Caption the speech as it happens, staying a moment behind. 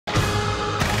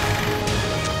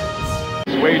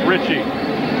Wade Ritchie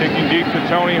kicking deep to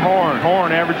Tony Horne.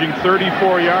 Horne averaging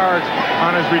 34 yards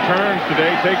on his returns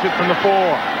today. Takes it from the 4.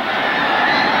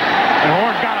 And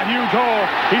Horne's got a huge hole.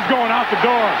 He's going out the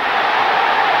door.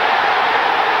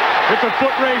 It's a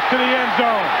foot race to the end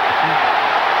zone.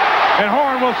 And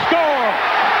Horne will score.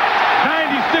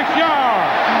 96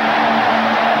 yards.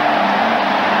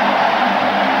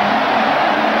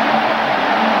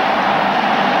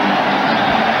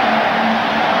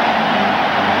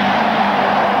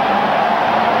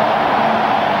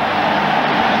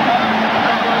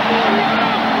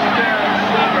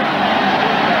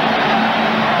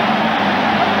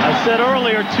 I said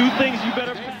earlier, 2 things you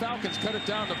better... Falcons cut it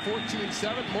down to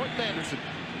 14-7. Morton Anderson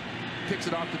kicks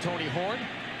it off to Tony Horne.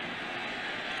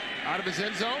 Out of his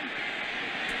end zone.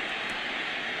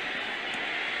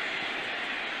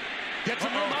 Gets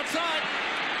him room outside.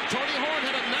 Tony Horne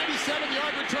had a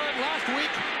 97-yard return last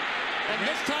week, and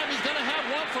this time he's going to have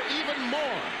one for even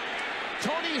more.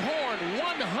 Tony Horne,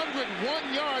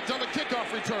 101 yards on the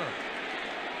kickoff return.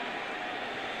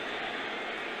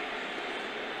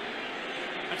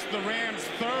 That's the Rams'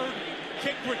 3rd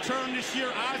kick return this year.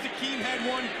 Akeem had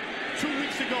one 2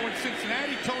 weeks ago in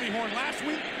Cincinnati. Tony Horne last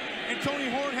week. And Tony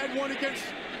Horne had one against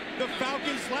the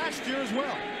Falcons last year as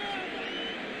well.